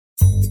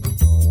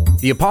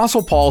The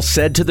Apostle Paul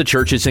said to the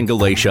churches in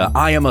Galatia,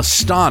 "I am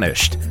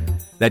astonished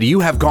that you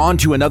have gone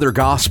to another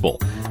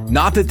gospel.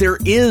 Not that there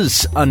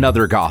is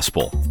another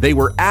gospel." They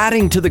were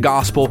adding to the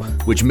gospel,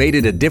 which made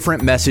it a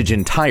different message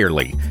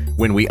entirely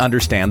when we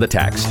understand the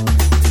text.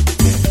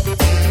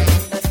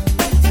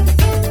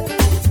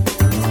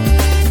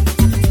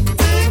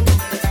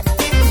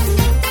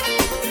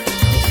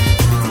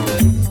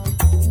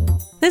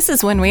 This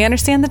is When We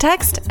Understand the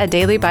Text, a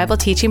daily Bible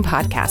teaching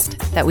podcast,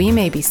 that we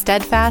may be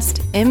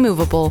steadfast,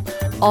 immovable,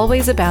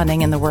 always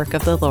abounding in the work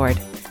of the Lord.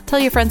 Tell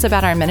your friends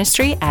about our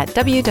ministry at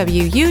www.utt.com.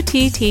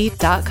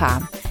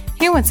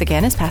 Here once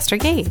again is Pastor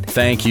Gabe.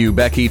 Thank you,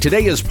 Becky.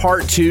 Today is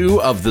part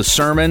 2 of the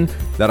sermon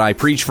that I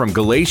preached from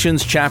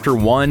Galatians chapter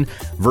 1,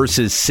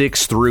 verses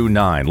 6 through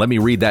 9. Let me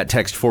read that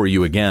text for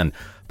you again.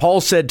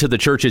 Paul said to the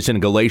churches in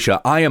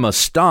Galatia, "I am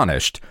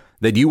astonished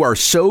that you are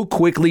so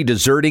quickly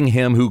deserting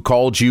him who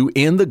called you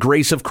in the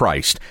grace of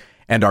Christ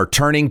and are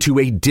turning to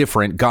a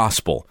different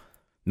gospel.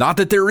 Not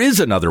that there is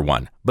another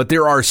one, but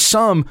there are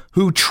some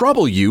who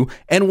trouble you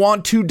and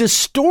want to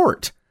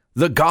distort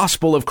the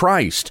gospel of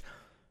Christ.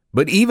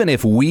 But even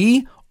if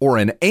we or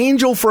an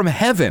angel from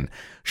heaven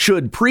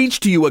should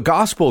preach to you a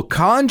gospel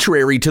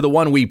contrary to the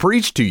one we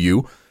preach to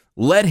you,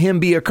 let him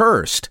be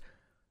accursed.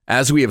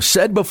 As we have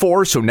said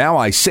before, so now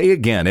I say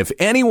again, if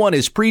anyone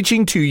is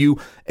preaching to you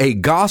a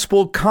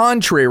gospel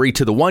contrary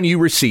to the one you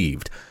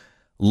received,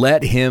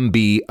 let him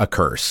be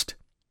accursed."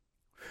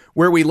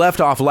 Where we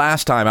left off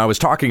last time, I was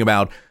talking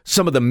about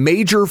some of the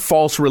major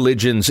false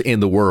religions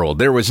in the world.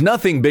 There was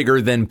nothing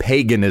bigger than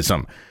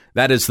paganism.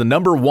 That is the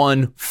number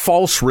one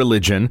false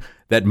religion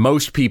that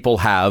most people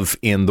have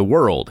in the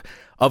world.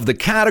 Of the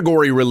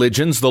category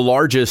religions, the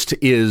largest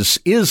is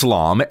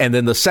Islam, and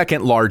then the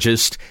second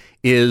largest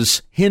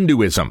is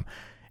Hinduism.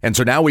 And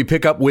so now we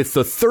pick up with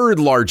the third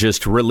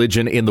largest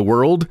religion in the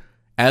world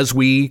as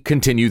we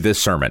continue this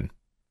sermon.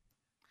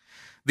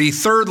 The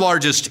third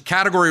largest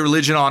category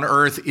religion on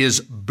earth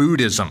is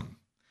Buddhism.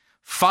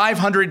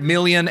 500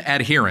 million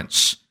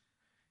adherents.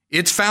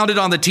 It's founded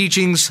on the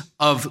teachings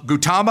of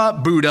Gautama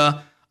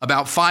Buddha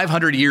about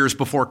 500 years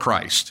before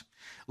Christ.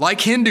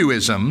 Like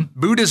Hinduism,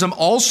 Buddhism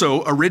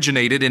also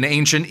originated in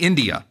ancient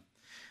India.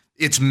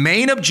 Its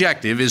main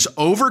objective is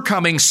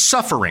overcoming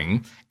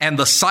suffering and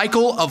the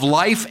cycle of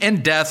life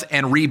and death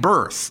and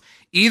rebirth,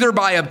 either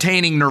by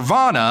obtaining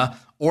nirvana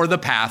or the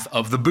path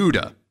of the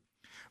Buddha.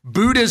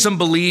 Buddhism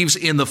believes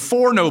in the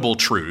Four Noble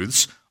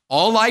Truths.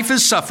 All life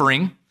is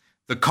suffering.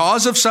 The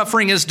cause of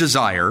suffering is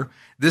desire.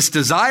 This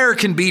desire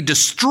can be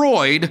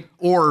destroyed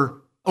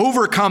or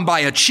overcome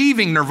by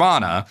achieving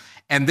nirvana,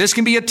 and this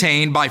can be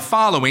attained by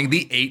following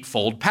the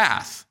Eightfold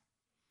Path.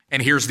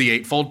 And here's the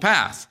Eightfold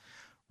Path: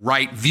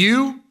 right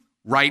view,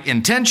 right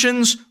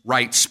intentions,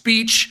 right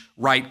speech,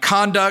 right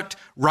conduct,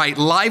 right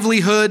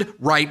livelihood,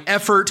 right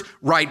effort,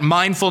 right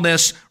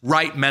mindfulness,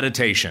 right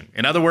meditation.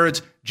 In other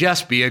words,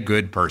 just be a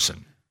good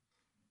person.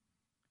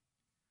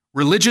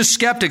 Religious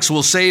skeptics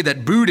will say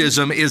that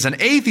Buddhism is an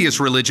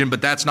atheist religion,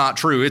 but that's not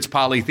true. It's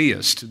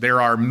polytheist.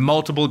 There are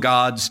multiple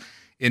gods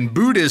in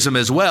Buddhism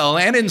as well,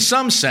 and in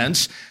some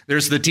sense,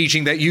 there's the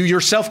teaching that you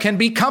yourself can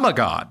become a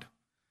god,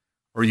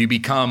 or you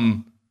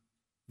become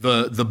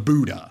the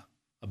Buddha,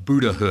 a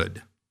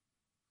Buddhahood.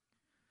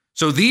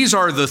 So these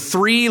are the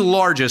three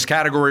largest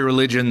category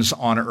religions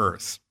on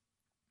earth.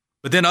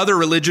 But then other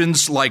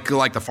religions, like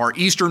the Far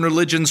Eastern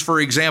religions,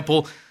 for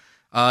example,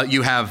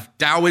 you have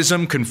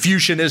Taoism,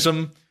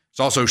 Confucianism. It's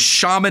also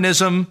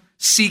shamanism,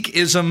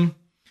 Sikhism.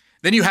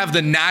 Then you have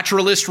the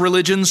naturalist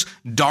religions,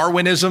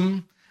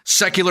 Darwinism,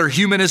 secular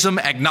humanism,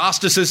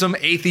 agnosticism,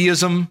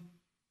 atheism.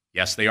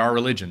 Yes, they are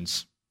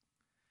religions.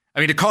 I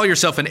mean, to call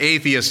yourself an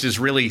atheist is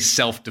really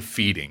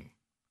self-defeating.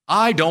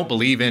 I don't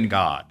believe in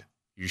God.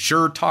 You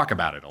sure talk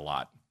about it a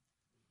lot.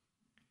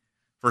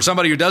 For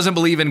somebody who doesn't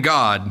believe in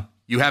God,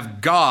 you have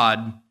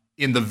God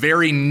in the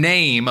very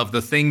name of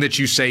the thing that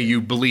you say you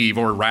believe,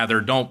 or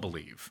rather don't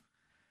believe.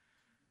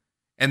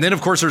 And then,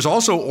 of course, there's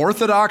also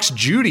Orthodox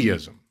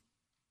Judaism.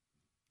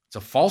 It's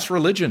a false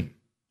religion.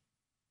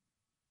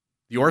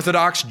 The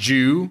Orthodox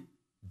Jew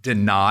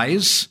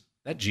denies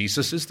that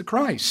Jesus is the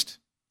Christ.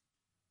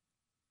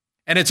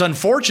 And it's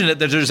unfortunate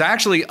that there's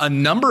actually a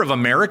number of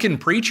American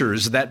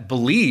preachers that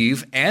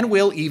believe and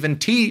will even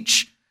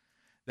teach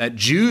that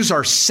Jews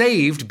are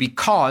saved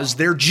because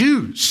they're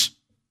Jews.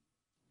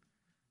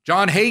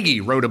 John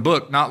Hagee wrote a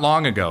book not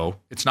long ago.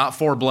 It's not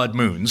Four Blood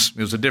Moons.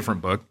 It was a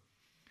different book.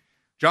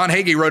 John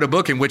Hagee wrote a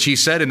book in which he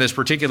said in this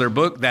particular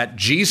book that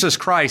Jesus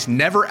Christ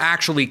never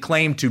actually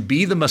claimed to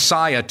be the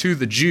Messiah to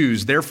the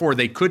Jews. Therefore,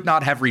 they could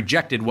not have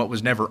rejected what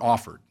was never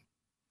offered.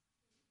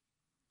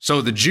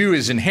 So the Jew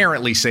is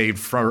inherently saved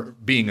for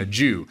being a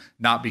Jew,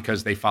 not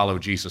because they follow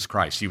Jesus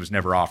Christ. He was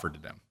never offered to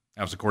them.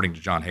 That was according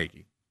to John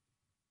Hagee.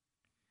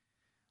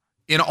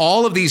 In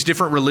all of these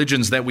different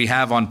religions that we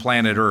have on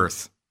planet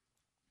Earth,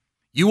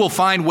 you will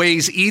find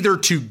ways either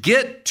to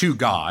get to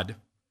God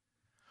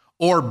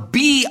or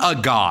be a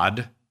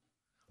God,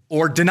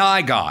 or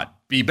deny God,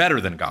 be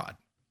better than God.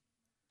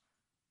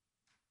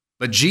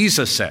 But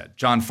Jesus said,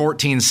 John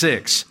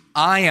 14:6,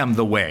 I am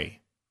the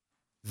way,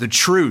 the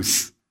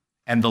truth,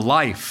 and the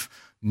life.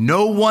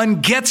 No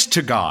one gets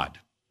to God.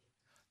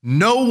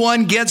 No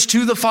one gets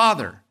to the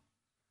Father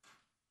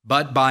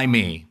but by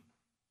me.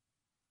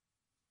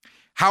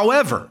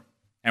 However,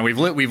 and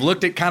we've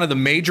looked at kind of the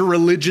major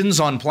religions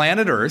on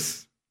planet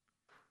Earth.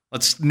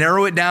 Let's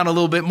narrow it down a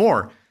little bit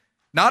more.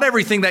 Not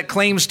everything that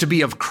claims to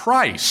be of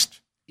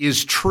Christ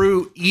is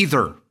true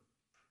either.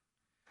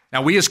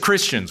 Now, we as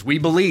Christians, we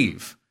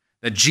believe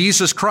that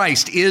Jesus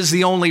Christ is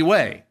the only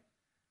way.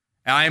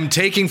 I am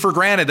taking for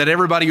granted that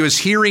everybody who is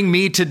hearing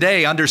me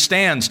today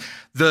understands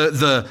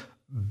the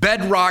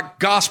bedrock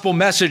gospel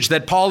message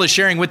that Paul is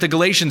sharing with the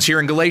Galatians here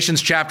in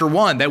Galatians chapter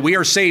 1, that we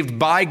are saved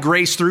by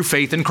grace through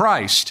faith in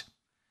Christ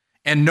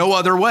and no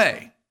other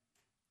way.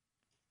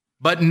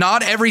 But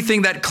not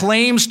everything that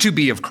claims to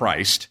be of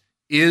Christ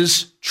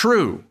is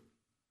true.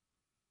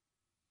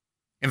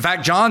 In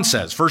fact, John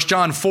says, 1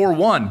 John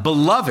 4:1,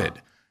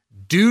 "Beloved,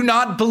 do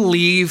not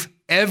believe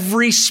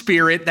every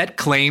spirit that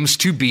claims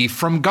to be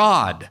from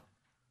God,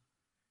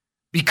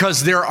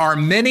 because there are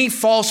many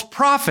false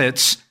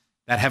prophets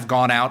that have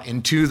gone out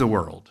into the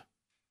world."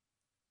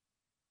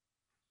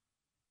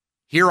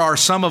 Here are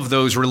some of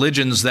those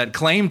religions that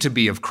claim to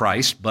be of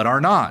Christ but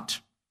are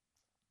not: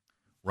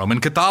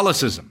 Roman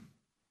Catholicism,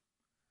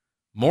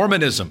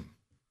 Mormonism,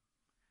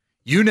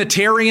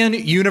 Unitarian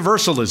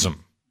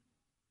Universalism,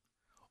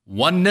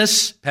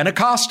 Oneness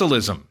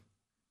Pentecostalism.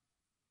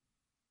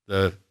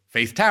 The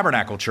Faith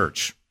Tabernacle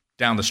Church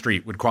down the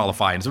street would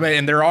qualify.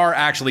 And there are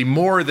actually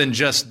more than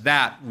just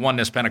that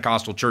Oneness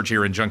Pentecostal Church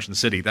here in Junction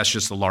City. That's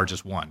just the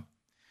largest one.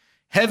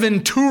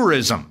 Heaven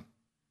tourism.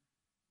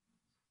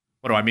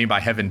 What do I mean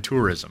by heaven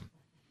tourism?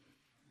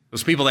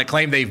 Those people that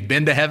claim they've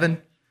been to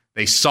heaven,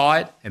 they saw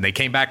it, and they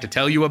came back to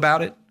tell you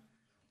about it.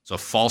 It's a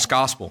false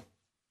gospel.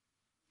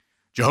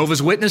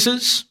 Jehovah's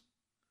Witnesses,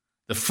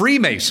 the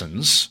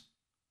Freemasons,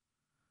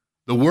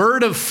 the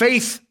Word of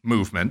Faith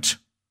movement,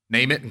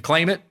 name it and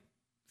claim it.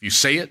 If you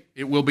say it,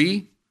 it will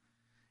be.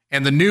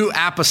 And the New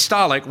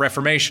Apostolic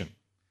Reformation.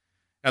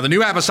 Now, the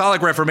New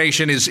Apostolic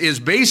Reformation is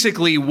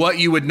basically what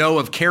you would know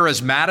of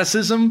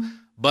charismaticism,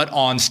 but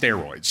on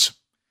steroids.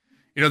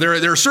 You know,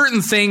 there are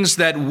certain things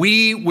that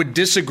we would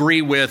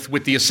disagree with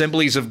the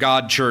Assemblies of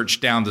God Church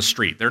down the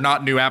street. They're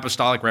not New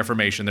Apostolic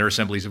Reformation, they're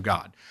Assemblies of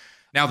God.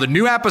 Now, the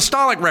New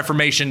Apostolic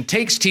Reformation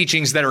takes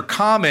teachings that are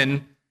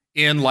common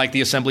in like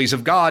the Assemblies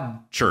of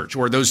God Church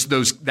or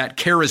that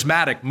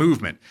charismatic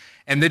movement,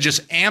 and then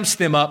just amps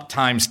them up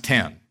times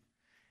 10.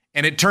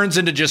 And it turns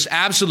into just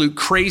absolute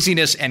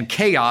craziness and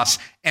chaos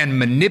and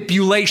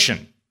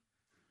manipulation.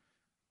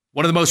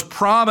 One of the most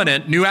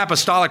prominent New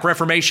Apostolic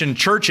Reformation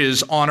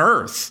churches on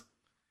earth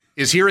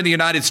is here in the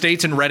United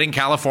States in Redding,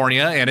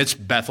 California, and it's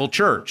Bethel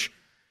Church.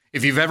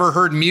 If you've ever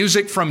heard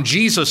music from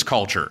Jesus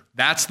culture,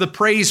 that's the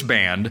praise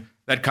band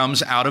that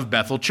comes out of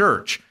Bethel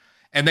Church.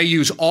 And they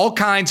use all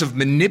kinds of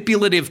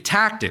manipulative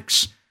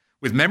tactics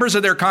with members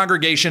of their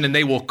congregation, and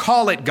they will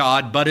call it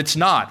God, but it's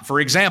not.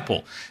 For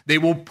example, they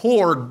will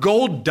pour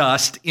gold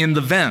dust in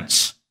the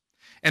vents.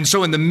 And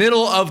so in the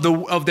middle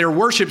of their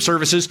worship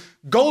services,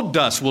 gold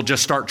dust will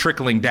just start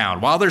trickling down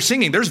while they're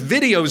singing. There's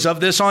videos of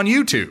this on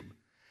YouTube.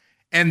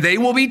 And they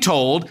will be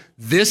told,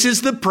 this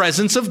is the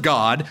presence of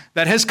God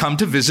that has come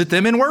to visit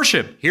them in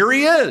worship. Here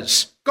he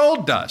is,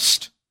 gold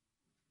dust.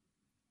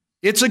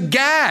 It's a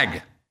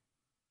gag.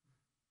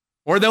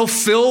 Or they'll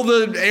fill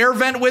the air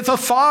vent with a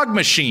fog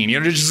machine. You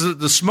know, just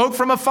the smoke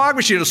from a fog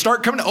machine will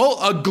start coming.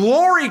 Oh, a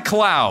glory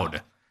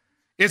cloud.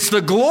 It's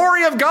the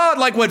glory of God,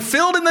 like what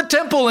filled in the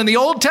temple in the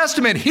Old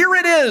Testament. Here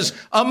it is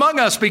among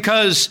us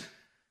because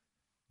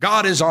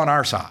God is on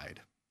our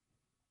side.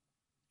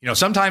 You know,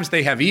 sometimes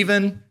they have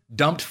even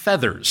dumped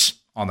feathers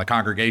on the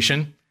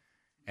congregation,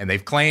 and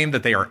they've claimed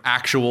that they are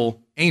actual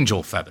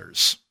angel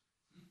feathers.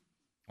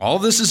 All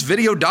of this is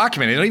video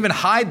documented. They don't even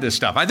hide this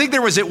stuff. I think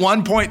there was at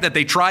one point that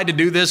they tried to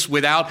do this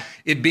without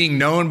it being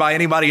known by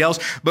anybody else,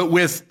 but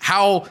with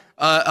how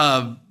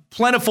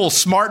plentiful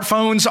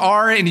smartphones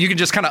are, and you can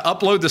just kind of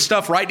upload the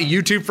stuff right to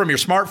YouTube from your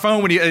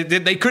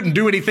smartphone, they couldn't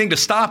do anything to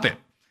stop it.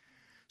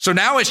 So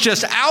now it's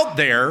just out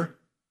there,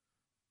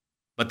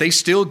 but they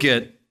still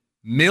get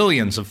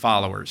millions of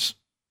followers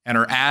and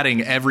are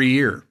adding every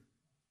year,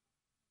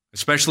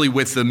 especially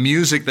with the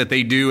music that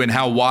they do and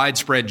how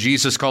widespread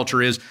Jesus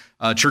culture is.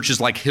 Churches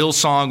like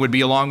Hillsong would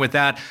be along with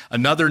that.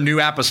 Another New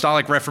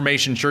Apostolic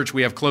Reformation church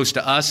we have close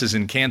to us is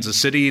in Kansas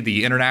City,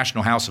 the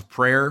International House of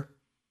Prayer.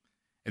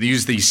 And they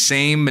use these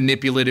same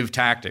manipulative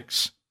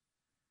tactics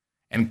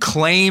and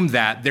claim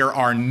that there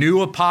are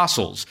new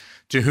apostles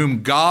to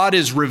whom God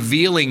is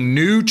revealing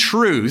new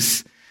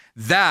truth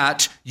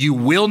that you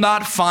will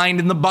not find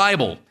in the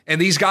Bible.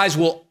 And these guys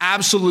will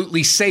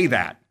absolutely say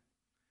that.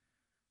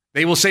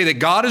 They will say that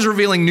God is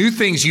revealing new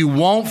things you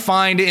won't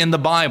find in the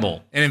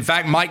Bible. And in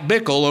fact, Mike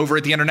Bickle over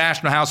at the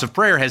International House of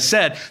Prayer has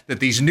said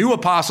that these new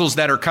apostles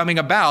that are coming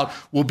about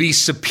will be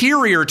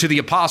superior to the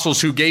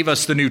apostles who gave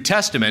us the New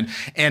Testament.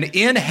 And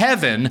in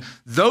heaven,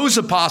 those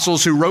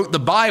apostles who wrote the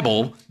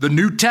Bible, the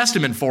New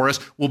Testament for us,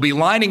 will be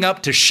lining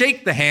up to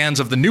shake the hands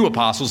of the new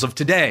apostles of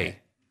today.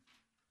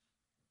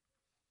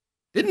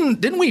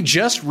 Didn't we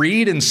just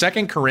read in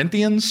 2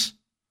 Corinthians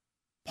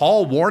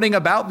Paul warning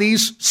about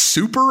these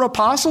super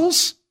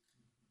apostles?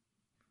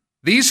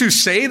 These who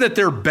say that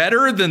they're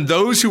better than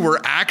those who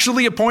were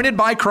actually appointed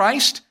by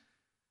Christ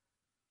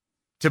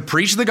to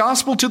preach the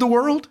gospel to the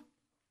world?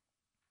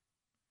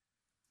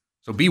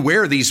 So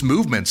beware these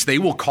movements. They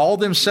will call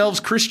themselves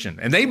Christian,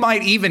 and they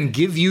might even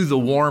give you the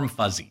warm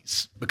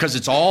fuzzies because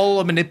it's all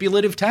a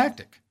manipulative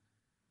tactic.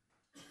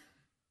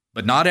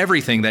 But not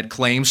everything that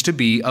claims to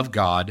be of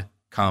God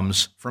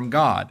comes from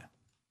God.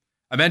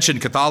 I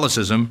mentioned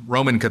Catholicism,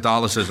 Roman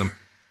Catholicism.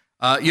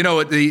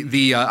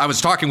 I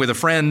was talking with a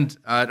friend.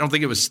 I don't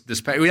think it was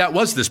this past. Yeah, it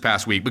was this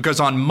past week, because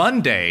on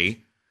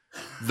Monday,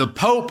 the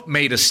Pope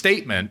made a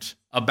statement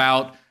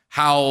about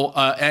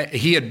how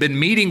he had been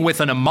meeting with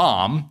an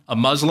imam, a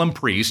Muslim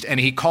priest, and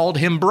he called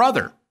him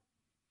brother.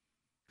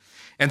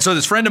 And so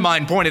this friend of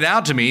mine pointed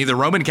out to me the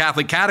Roman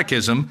Catholic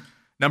Catechism,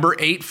 number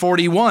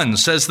 841,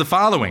 says the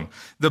following: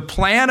 the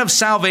plan of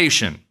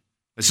salvation,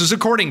 this is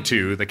according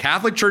to the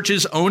Catholic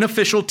Church's own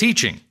official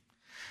teaching,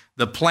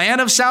 the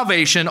plan of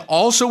salvation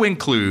also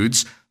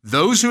includes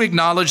those who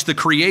acknowledge the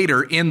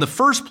Creator in the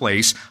first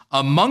place,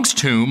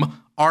 amongst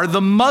whom are the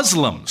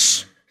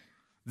Muslims.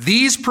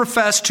 These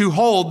profess to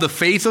hold the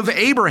faith of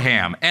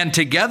Abraham, and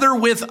together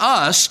with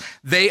us,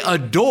 they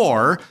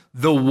adore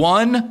the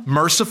one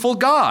merciful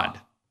God.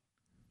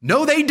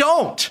 No, they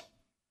don't.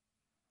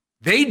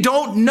 They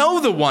don't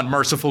know the one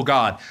merciful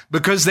God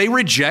because they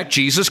reject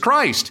Jesus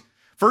Christ.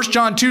 1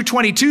 John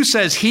 2:22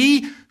 says,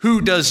 he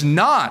who does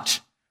not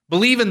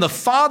believe in the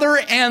Father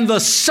and the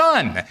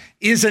Son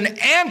is an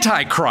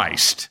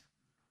antichrist,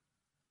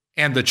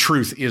 and the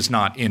truth is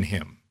not in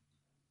him.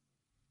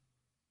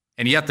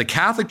 And yet the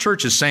Catholic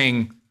Church is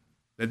saying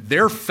that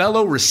they're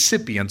fellow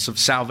recipients of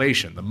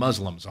salvation, the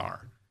Muslims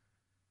are,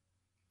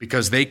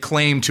 because they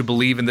claim to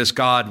believe in this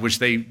God, which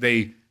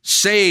they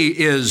say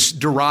is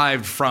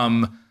derived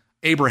from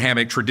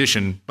Abrahamic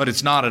tradition, but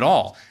it's not at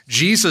all.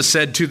 Jesus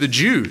said to the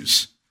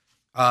Jews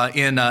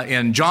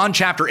in John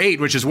chapter 8,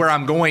 which is where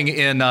I'm going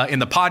in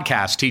the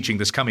podcast teaching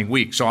this coming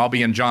week. So I'll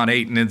be in John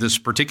 8 and in this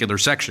particular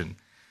section,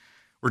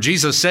 where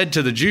Jesus said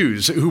to the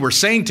Jews who were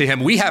saying to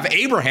him, we have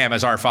Abraham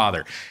as our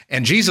father.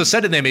 And Jesus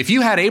said to them, if you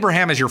had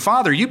Abraham as your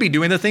father, you'd be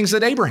doing the things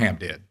that Abraham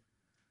did.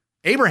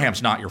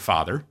 Abraham's not your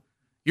father.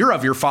 You're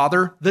of your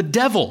father, the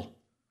devil,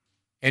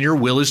 and your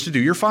will is to do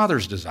your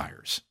father's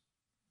desires.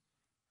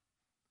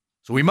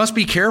 So we must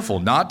be careful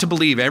not to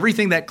believe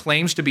everything that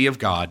claims to be of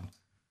God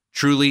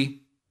truly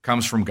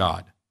comes from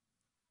God.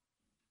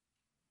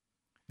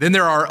 Then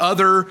there are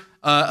other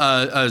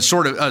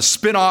sort of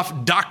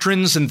spin-off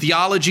doctrines and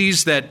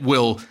theologies that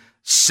will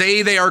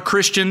say they are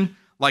Christian,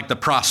 like the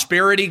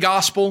prosperity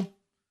gospel.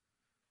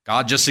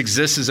 God just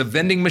exists as a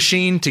vending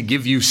machine to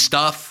give you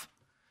stuff.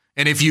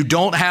 And if you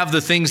don't have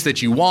the things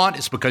that you want,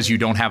 it's because you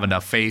don't have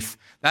enough faith.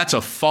 That's a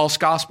false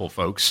gospel,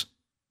 folks.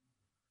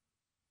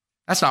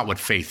 That's not what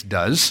faith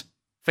does.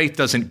 Faith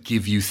doesn't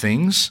give you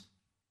things.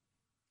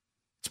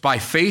 It's by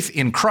faith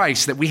in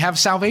Christ that we have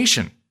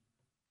salvation.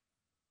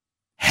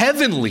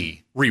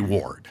 Heavenly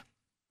reward,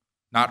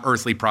 not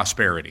earthly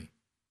prosperity.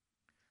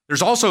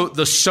 There's also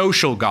the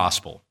social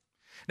gospel.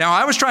 Now,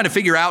 I was trying to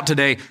figure out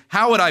today,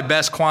 how would I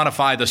best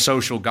quantify the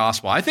social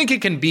gospel? I think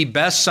it can be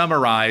best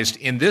summarized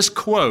in this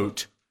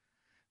quote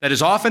that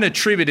is often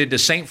attributed to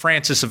St.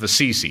 Francis of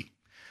Assisi.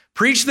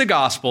 Preach the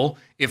gospel,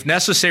 if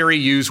necessary,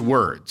 use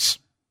words.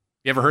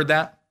 You ever heard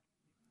that?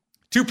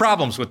 Two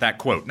problems with that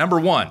quote. Number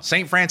one,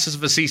 St. Francis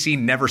of Assisi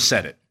never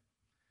said it.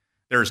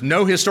 There's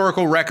no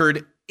historical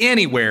record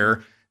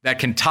anywhere that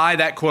can tie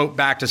that quote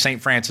back to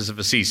St. Francis of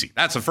Assisi.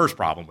 That's the first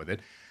problem with it.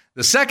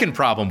 The second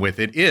problem with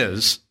it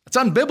is it's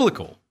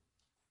unbiblical.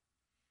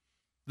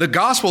 The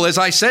gospel, as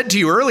I said to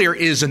you earlier,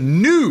 is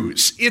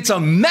news. It's a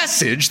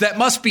message that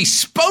must be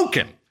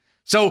spoken.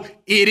 So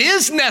it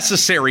is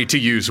necessary to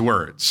use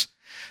words.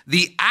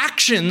 The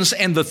actions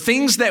and the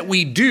things that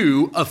we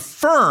do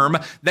affirm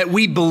that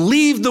we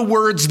believe the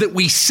words that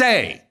we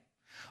say.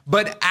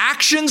 But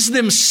actions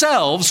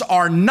themselves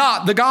are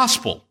not the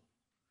gospel.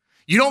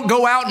 You don't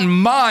go out and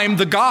mime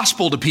the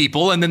gospel to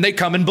people and then they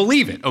come and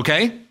believe it,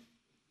 okay?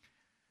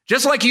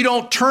 Just like you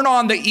don't turn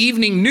on the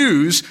evening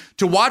news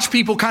to watch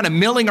people kind of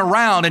milling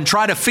around and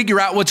try to figure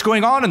out what's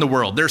going on in the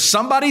world. There's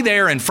somebody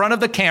there in front of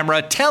the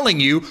camera telling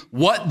you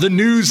what the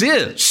news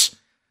is.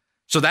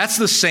 So that's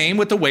the same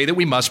with the way that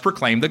we must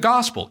proclaim the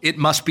gospel. It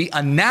must be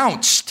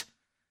announced.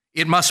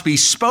 It must be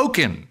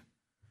spoken.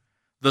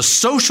 The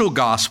social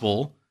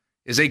gospel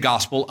is a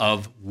gospel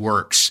of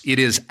works. It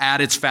is at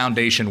its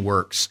foundation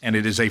works, and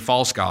it is a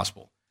false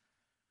gospel.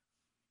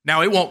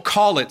 Now, it won't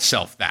call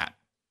itself that.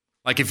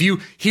 Like if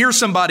you hear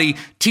somebody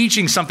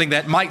teaching something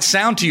that might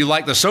sound to you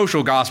like the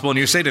social gospel and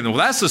you say to them,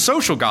 well, that's the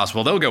social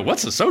gospel, they'll go,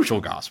 what's the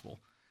social gospel?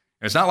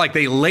 And it's not like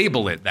they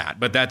label it that,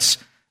 but that's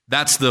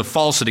the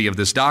falsity of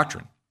this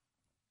doctrine.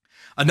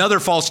 Another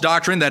false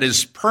doctrine that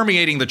is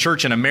permeating the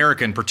church in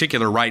America in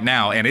particular right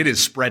now, and it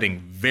is spreading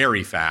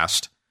very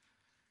fast,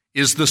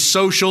 is the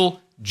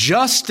social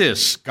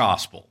justice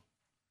gospel.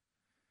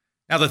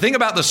 Now, the thing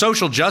about the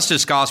social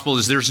justice gospel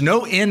is there's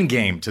no end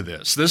game to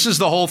this. This is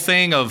the whole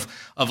thing of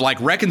like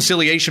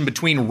reconciliation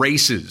between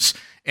races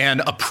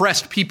and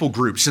oppressed people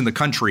groups in the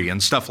country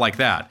and stuff like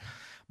that.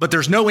 But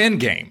there's no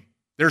end game.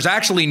 There's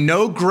actually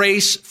no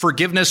grace,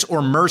 forgiveness,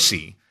 or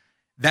mercy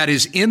that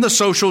is in the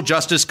social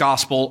justice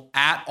gospel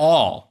at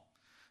all.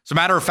 As a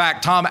matter of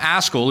fact, Tom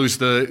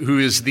Ascol, who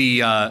is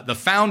the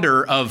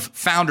founder of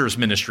Founders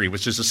Ministry,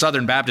 which is a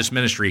Southern Baptist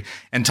ministry,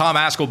 and Tom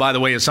Ascol, by the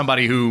way, is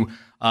somebody who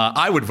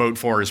I would vote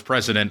for as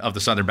president of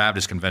the Southern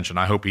Baptist Convention.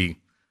 I hope the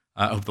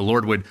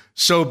Lord would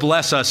so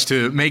bless us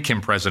to make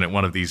him president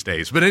one of these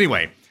days. But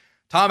anyway,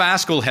 Tom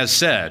Ascol has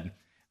said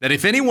that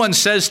if anyone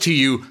says to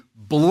you,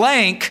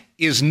 blank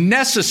is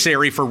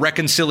necessary for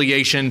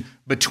reconciliation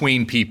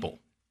between people,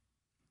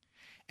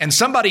 and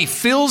somebody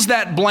fills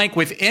that blank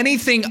with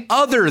anything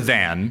other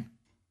than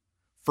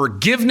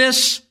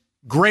forgiveness,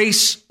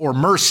 grace, or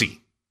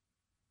mercy,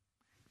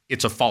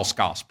 it's a false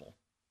gospel.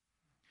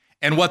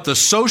 And what the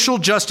social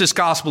justice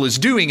gospel is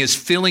doing is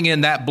filling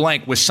in that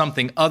blank with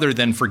something other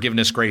than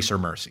forgiveness, grace, or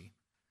mercy.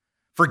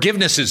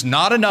 Forgiveness is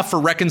not enough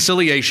for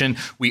reconciliation.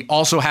 We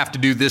also have to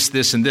do this,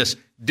 this, and this.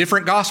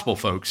 Different gospel,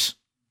 folks.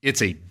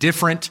 It's a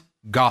different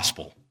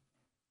gospel.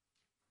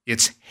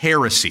 It's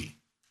heresy.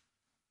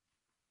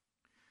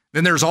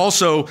 Then there's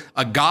also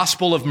a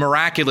gospel of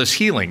miraculous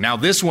healing. Now,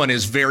 this one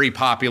is very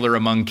popular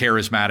among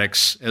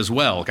charismatics as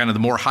well, kind of the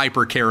more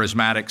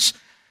hyper-charismatics.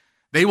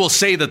 They will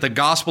say that the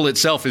gospel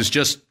itself is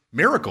just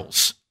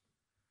miracles.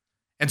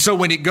 And so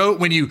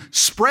when you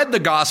spread the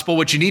gospel,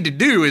 what you need to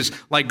do is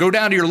like go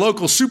down to your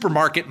local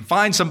supermarket and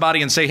find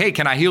somebody and say, hey,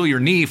 can I heal your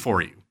knee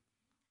for you?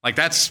 Like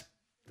that's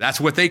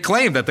what they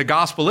claim that the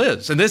gospel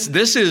is. And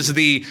this is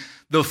the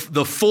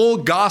full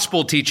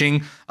gospel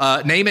teaching,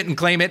 name it and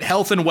claim it,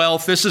 health and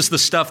wealth. This is the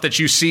stuff that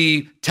you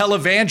see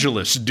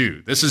televangelists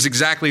do. This is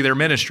exactly their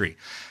ministry.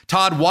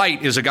 Todd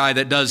White is a guy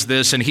that does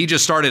this, and he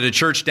just started a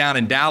church down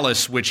in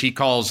Dallas, which he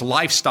calls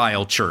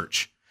Lifestyle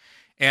Church.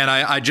 And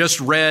I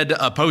just read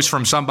a post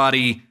from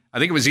somebody, I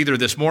think it was either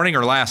this morning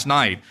or last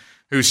night,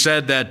 who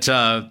said that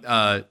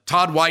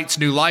Todd White's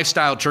new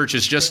Lifestyle Church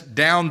is just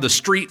down the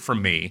street from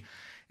me.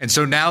 And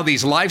so now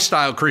these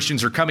lifestyle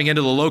Christians are coming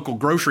into the local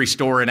grocery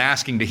store and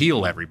asking to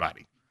heal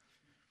everybody.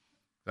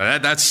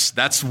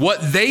 That's what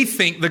they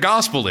think the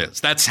gospel is.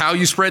 That's how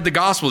you spread the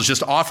gospel, is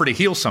just offer to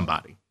heal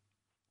somebody.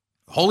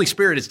 The Holy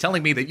Spirit is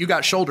telling me that you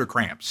got shoulder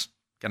cramps.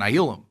 Can I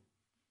heal them?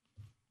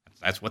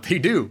 That's what they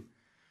do.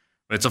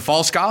 But it's a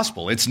false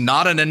gospel. It's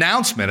not an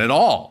announcement at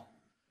all.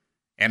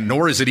 And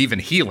nor is it even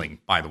healing,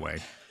 by the way.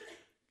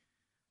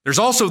 There's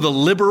also the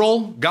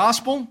liberal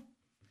gospel.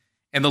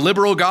 And the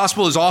liberal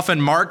gospel is often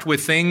marked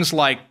with things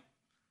like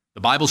the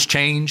Bible's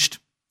changed.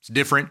 It's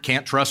different.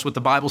 Can't trust what the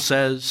Bible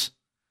says.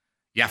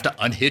 You have to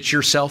unhitch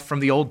yourself from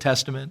the Old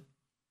Testament.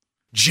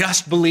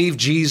 Just believe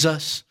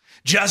Jesus.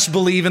 Just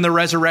believe in the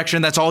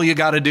resurrection. That's all you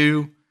got to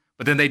do.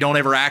 But then they don't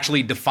ever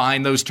actually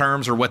define those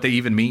terms or what they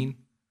even mean.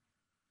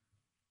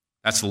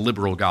 That's the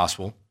liberal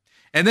gospel.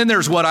 And then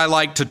there's what I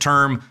like to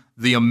term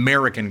the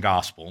American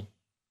gospel.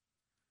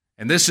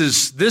 And this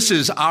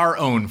is our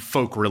own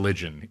folk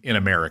religion in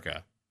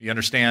America. You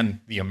understand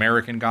the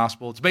American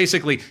gospel? It's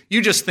basically,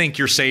 you just think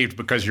you're saved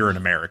because you're an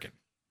American.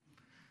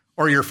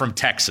 Or you're from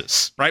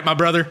Texas, right, my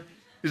brother?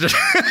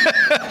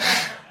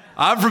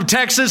 I'm from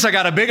Texas. I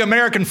got a big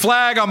American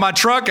flag on my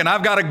truck, and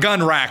I've got a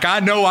gun rack.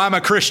 I know I'm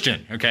a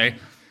Christian, okay?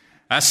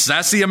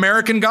 That's the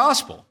American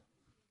gospel.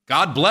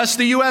 God bless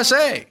the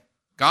USA.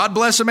 God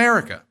bless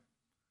America.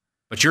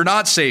 But you're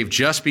not saved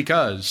just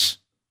because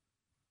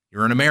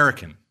you're an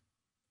American.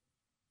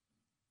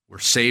 We're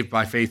saved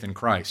by faith in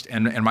Christ.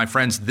 And my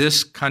friends,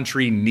 this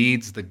country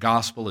needs the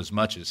gospel as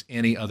much as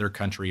any other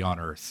country on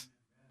earth.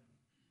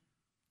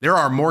 There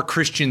are more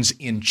Christians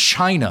in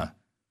China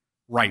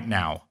right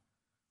now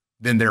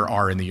than there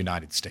are in the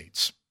United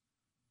States.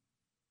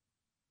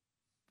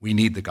 We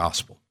need the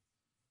gospel.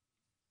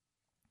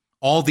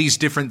 All these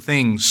different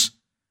things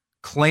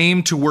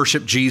claim to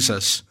worship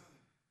Jesus.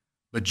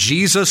 But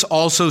Jesus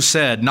also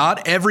said,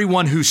 not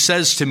everyone who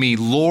says to me,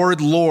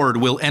 Lord, Lord,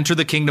 will enter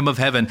the kingdom of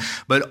heaven,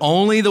 but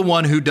only the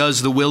one who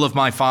does the will of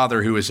my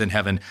Father who is in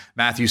heaven.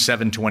 Matthew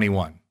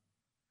 7:21.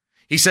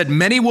 He said,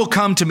 many will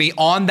come to me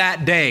on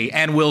that day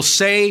and will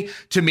say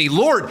to me,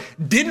 Lord,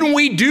 didn't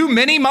we do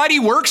many mighty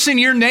works in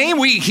your name?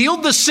 We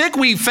healed the sick,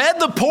 we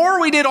fed the poor,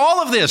 we did all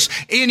of this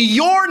in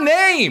your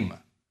name.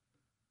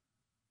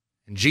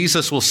 And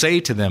Jesus will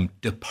say to them,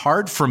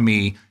 depart from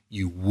me,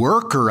 you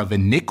worker of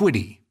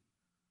iniquity.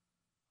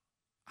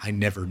 I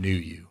never knew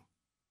you.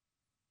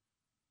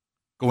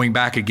 Going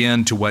back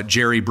again to what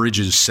Jerry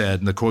Bridges said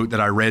in the quote that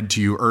I read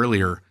to you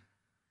earlier,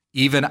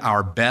 even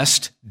our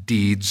best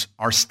deeds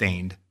are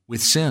stained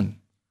with sin.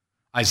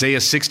 Isaiah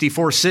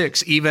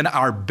 64:6, even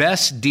our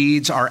best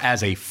deeds are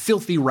as a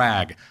filthy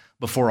rag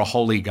before a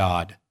holy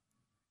God.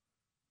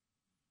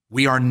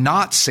 We are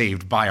not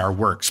saved by our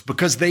works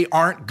because they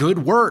aren't good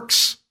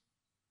works.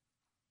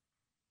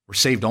 We're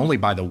saved only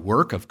by the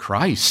work of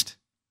Christ.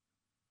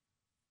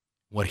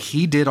 What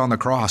he did on the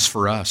cross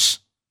for us.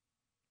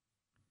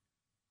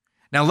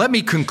 Now let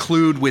me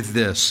conclude with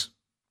this.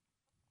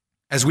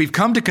 As we've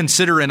come to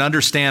consider and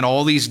understand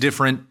all these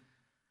different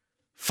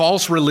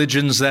false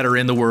religions that are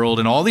in the world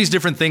and all these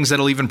different things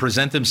that'll even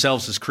present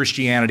themselves as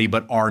Christianity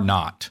but are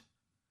not.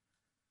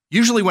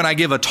 Usually when I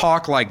give a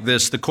talk like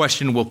this, the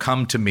question will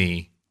come to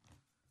me,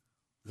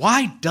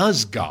 why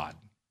does God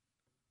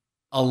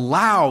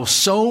allow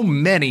so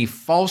many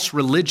false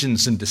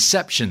religions and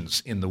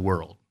deceptions in the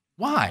world?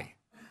 Why?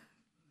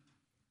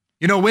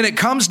 You know, when it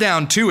comes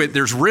down to it,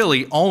 there's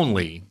really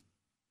only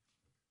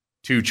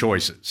two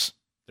choices.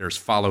 There's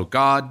follow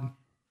God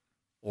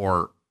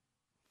or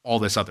all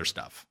this other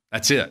stuff.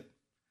 That's it.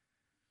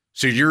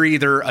 So you're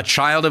either a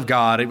child of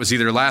God. It was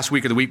either last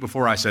week or the week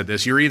before I said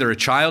this. You're either a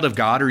child of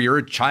God or you're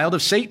a child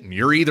of Satan.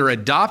 You're either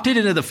adopted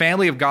into the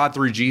family of God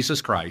through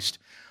Jesus Christ,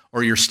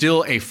 or you're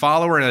still a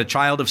follower and a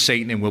child of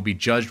Satan and will be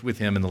judged with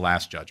him in the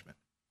last judgment.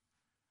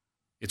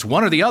 It's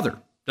one or the other.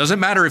 Doesn't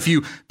matter if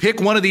you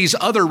pick one of these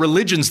other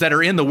religions that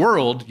are in the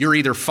world, you're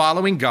either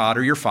following God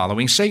or you're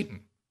following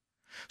Satan.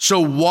 So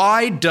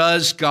why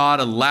does God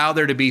allow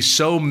there to be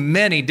so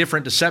many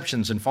different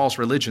deceptions and false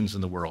religions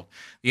in the world?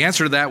 The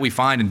answer to that we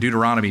find in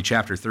Deuteronomy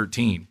chapter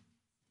 13.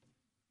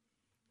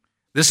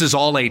 This is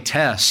all a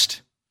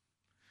test.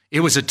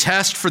 It was a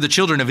test for the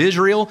children of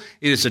Israel.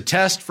 It is a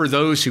test for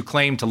those who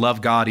claim to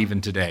love God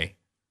even today.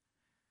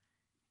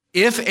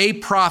 If a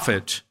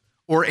prophet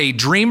or a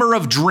dreamer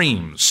of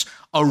dreams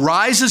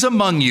arises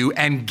among you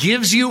and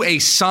gives you a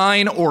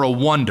sign or a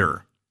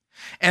wonder,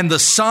 and the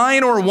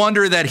sign or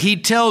wonder that he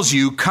tells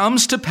you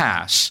comes to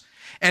pass,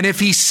 and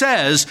if he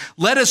says,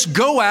 let us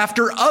go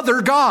after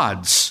other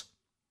gods,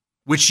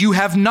 which you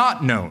have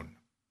not known,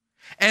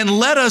 and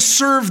let us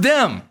serve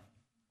them,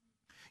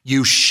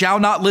 you shall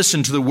not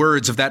listen to the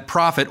words of that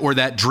prophet or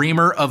that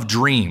dreamer of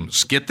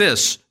dreams. Get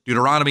this,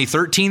 Deuteronomy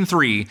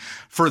 13:3,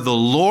 for the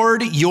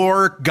Lord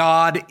your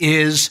God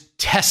is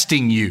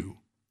testing you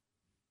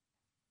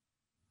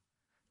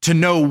to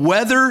know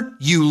whether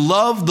you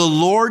love the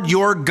Lord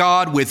your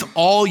God with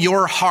all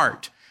your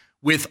heart,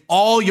 with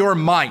all your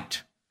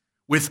might,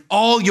 with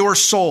all your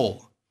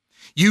soul.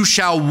 You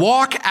shall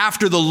walk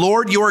after the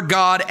Lord your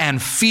God and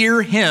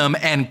fear him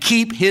and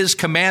keep his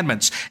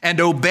commandments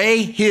and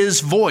obey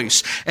his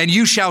voice. And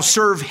you shall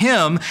serve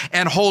him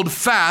and hold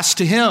fast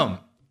to him.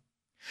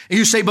 And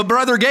you say, but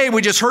Brother Gabe,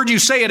 we just heard you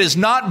say it is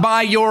not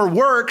by your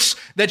works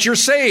that you're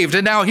saved.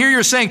 And now here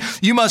you're saying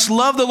you must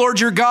love the Lord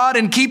your God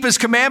and keep his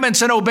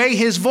commandments and obey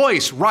his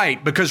voice.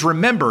 Right, because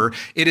remember,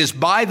 it is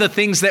by the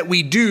things that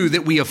we do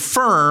that we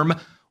affirm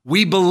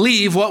we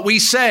believe what we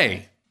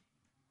say.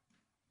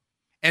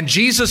 And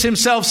Jesus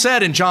himself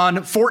said in John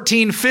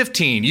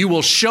 14:15, you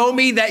will show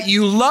me that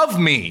you love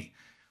me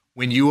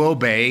when you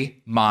obey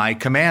my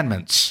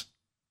commandments.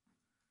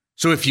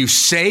 So if you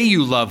say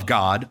you love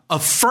God,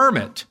 affirm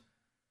it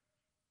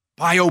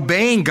by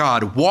obeying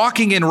God,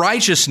 walking in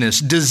righteousness,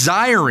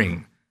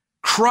 desiring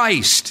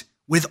Christ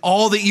with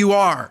all that you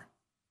are.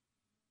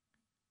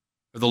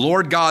 The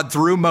Lord God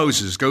through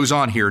Moses goes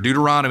on here,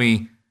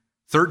 Deuteronomy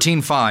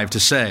 13:5 to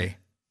say,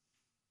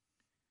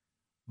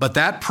 but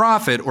that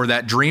prophet or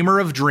that dreamer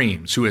of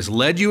dreams who has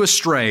led you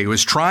astray, who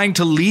is trying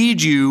to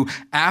lead you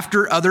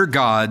after other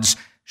gods,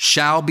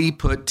 shall be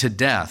put to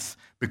death,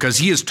 because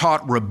he has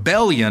taught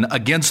rebellion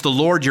against the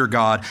Lord your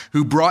God,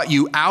 who brought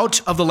you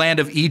out of the land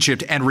of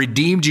Egypt and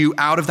redeemed you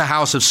out of the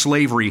house of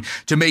slavery,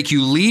 to make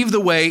you leave the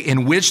way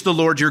in which the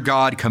Lord your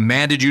God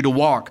commanded you to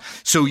walk.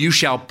 So you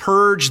shall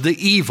purge the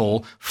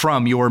evil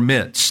from your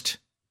midst.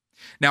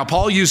 Now,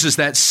 Paul uses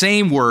that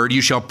same word,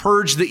 you shall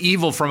purge the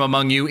evil from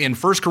among you, in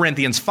 1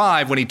 Corinthians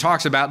 5 when he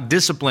talks about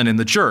discipline in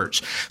the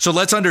church. So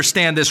let's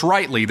understand this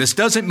rightly. This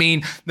doesn't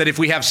mean that if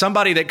we have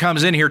somebody that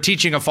comes in here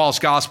teaching a false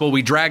gospel,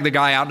 we drag the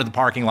guy out into the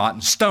parking lot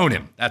and stone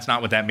him. That's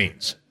not what that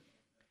means.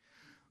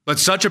 But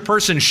such a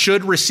person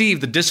should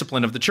receive the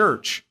discipline of the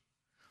church.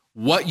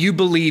 What you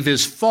believe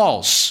is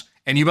false,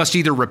 and you must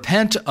either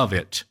repent of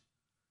it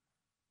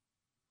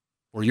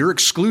or you're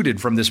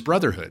excluded from this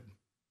brotherhood,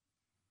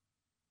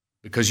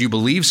 because you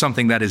believe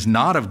something that is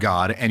not of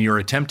God and you're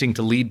attempting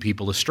to lead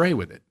people astray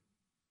with it.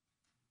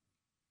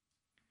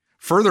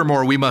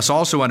 Furthermore, we must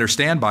also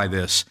understand by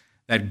this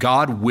that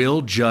God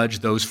will judge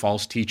those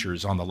false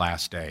teachers on the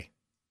last day.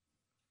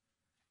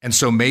 And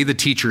so may the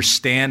teacher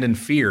stand in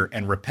fear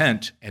and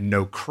repent and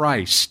know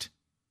Christ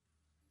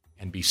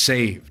and be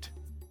saved.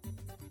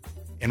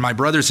 And my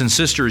brothers and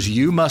sisters,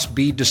 you must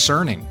be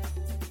discerning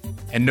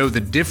and know the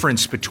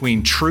difference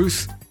between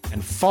truth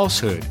and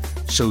falsehood,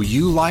 so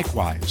you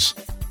likewise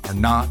are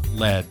not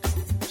led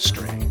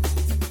astray.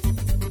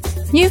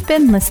 You've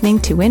been listening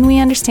to When We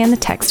Understand the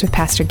Text with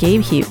Pastor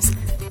Gabe Hughes.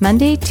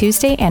 Monday,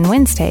 Tuesday, and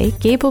Wednesday,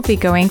 Gabe will be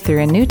going through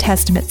a New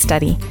Testament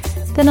study.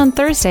 Then on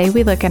Thursday,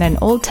 we look at an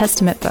Old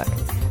Testament book.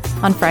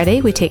 On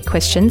Friday, we take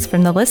questions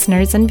from the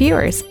listeners and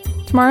viewers.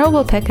 Tomorrow,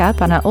 we'll pick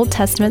up on an Old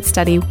Testament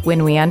study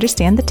when we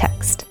understand the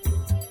text.